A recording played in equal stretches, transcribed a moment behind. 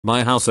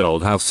My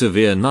household have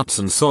severe nuts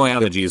and soy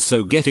allergies,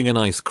 so getting an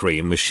ice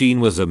cream machine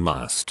was a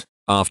must.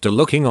 After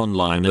looking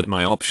online at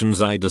my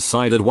options, I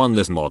decided on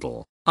this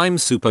model. I'm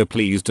super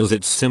pleased as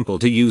it's simple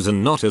to use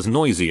and not as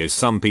noisy as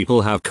some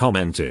people have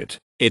commented.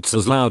 It's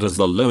as loud as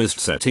the lowest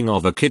setting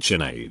of a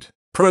KitchenAid.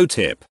 Pro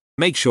tip: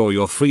 make sure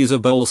your freezer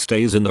bowl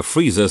stays in the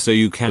freezer so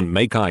you can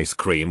make ice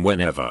cream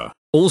whenever.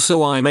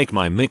 Also, I make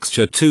my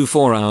mixture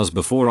 2-4 hours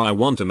before I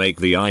want to make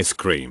the ice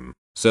cream,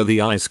 so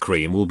the ice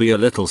cream will be a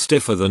little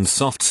stiffer than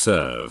soft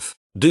serve.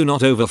 Do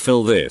not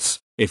overfill this.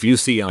 If you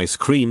see ice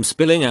cream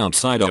spilling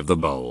outside of the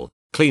bowl,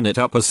 clean it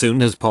up as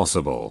soon as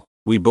possible.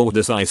 We bought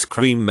this ice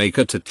cream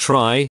maker to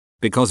try,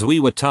 because we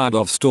were tired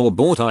of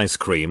store-bought ice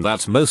cream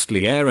that's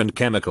mostly air and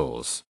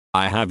chemicals.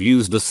 I have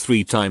used this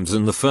 3 times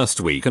in the first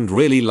week and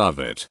really love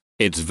it.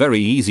 It's very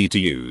easy to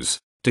use,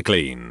 to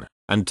clean,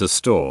 and to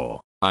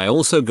store. I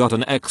also got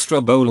an extra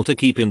bowl to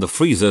keep in the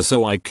freezer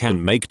so I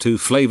can make 2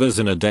 flavors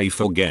in a day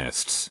for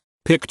guests.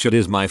 Pictured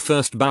is my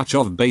first batch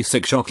of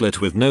basic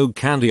chocolate with no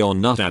candy or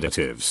nut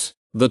additives.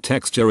 The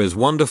texture is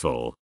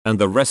wonderful, and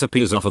the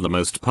recipes are for the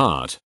most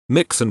part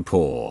mix and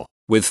pour.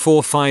 With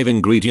 4-5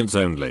 ingredients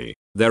only,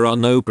 there are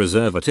no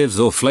preservatives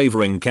or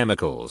flavoring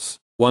chemicals.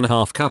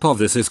 1/2 cup of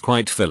this is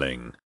quite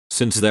filling,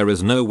 since there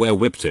is nowhere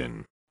whipped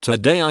in.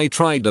 Today I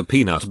tried a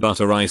peanut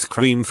butter ice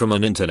cream from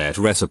an internet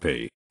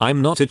recipe.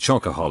 I'm not a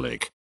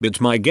chocoholic, but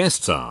my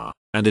guests are,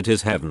 and it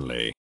is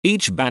heavenly.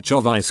 Each batch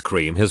of ice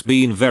cream has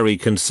been very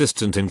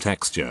consistent in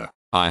texture.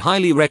 I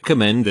highly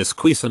recommend this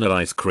Cuisinart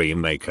ice cream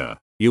maker.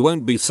 You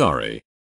won't be sorry.